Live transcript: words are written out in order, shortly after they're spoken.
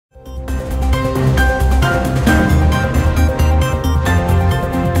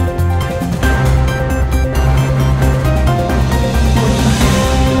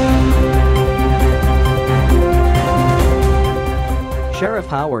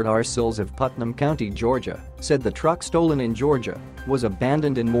Howard R. Sills of Putnam County, Georgia, said the truck stolen in Georgia was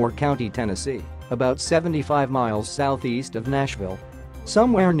abandoned in Moore County, Tennessee, about 75 miles southeast of Nashville.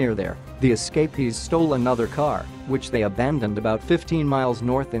 Somewhere near there, the escapees stole another car, which they abandoned about 15 miles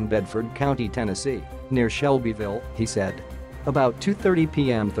north in Bedford County, Tennessee, near Shelbyville, he said. About 2:30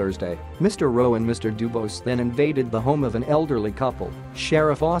 p.m. Thursday, Mr. Rowe and Mr. Dubose then invaded the home of an elderly couple,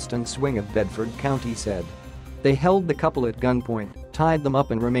 Sheriff Austin Swing of Bedford County said. They held the couple at gunpoint, tied them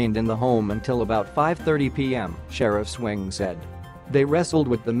up and remained in the home until about 5:30 p.m., Sheriff Swing said. They wrestled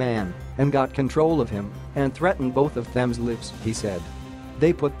with the man and got control of him and threatened both of them's lives, he said.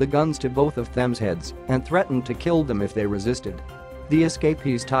 They put the guns to both of them's heads and threatened to kill them if they resisted. The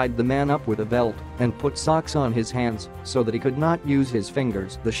escapees tied the man up with a belt and put socks on his hands so that he could not use his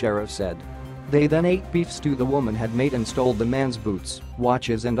fingers, the sheriff said. They then ate beef stew the woman had made and stole the man's boots,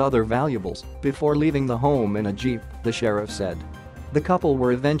 watches and other valuables before leaving the home in a jeep, the sheriff said. The couple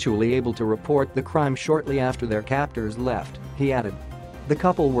were eventually able to report the crime shortly after their captors left, he added. The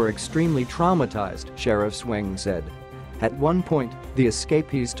couple were extremely traumatized, Sheriff Swing said. At one point, the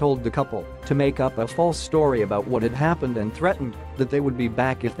escapees told the couple to make up a false story about what had happened and threatened that they would be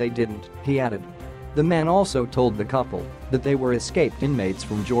back if they didn't, he added. The man also told the couple that they were escaped inmates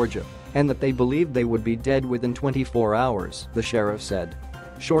from Georgia and that they believed they would be dead within 24 hours, the sheriff said.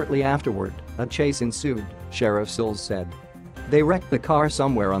 Shortly afterward, a chase ensued, Sheriff Sills said. They wrecked the car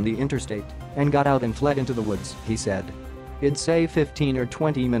somewhere on the interstate and got out and fled into the woods, he said. It'd say 15 or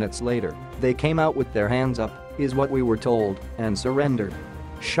 20 minutes later, they came out with their hands up, is what we were told, and surrendered.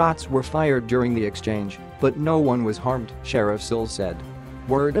 Shots were fired during the exchange, but no one was harmed, Sheriff Sills said.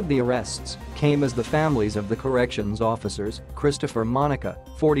 Word of the arrests came as the families of the corrections officers, Christopher Monica,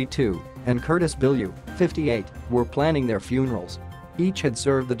 42, and Curtis Bilyeu, 58, were planning their funerals. Each had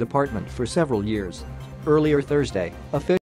served the department for several years. Earlier Thursday, officials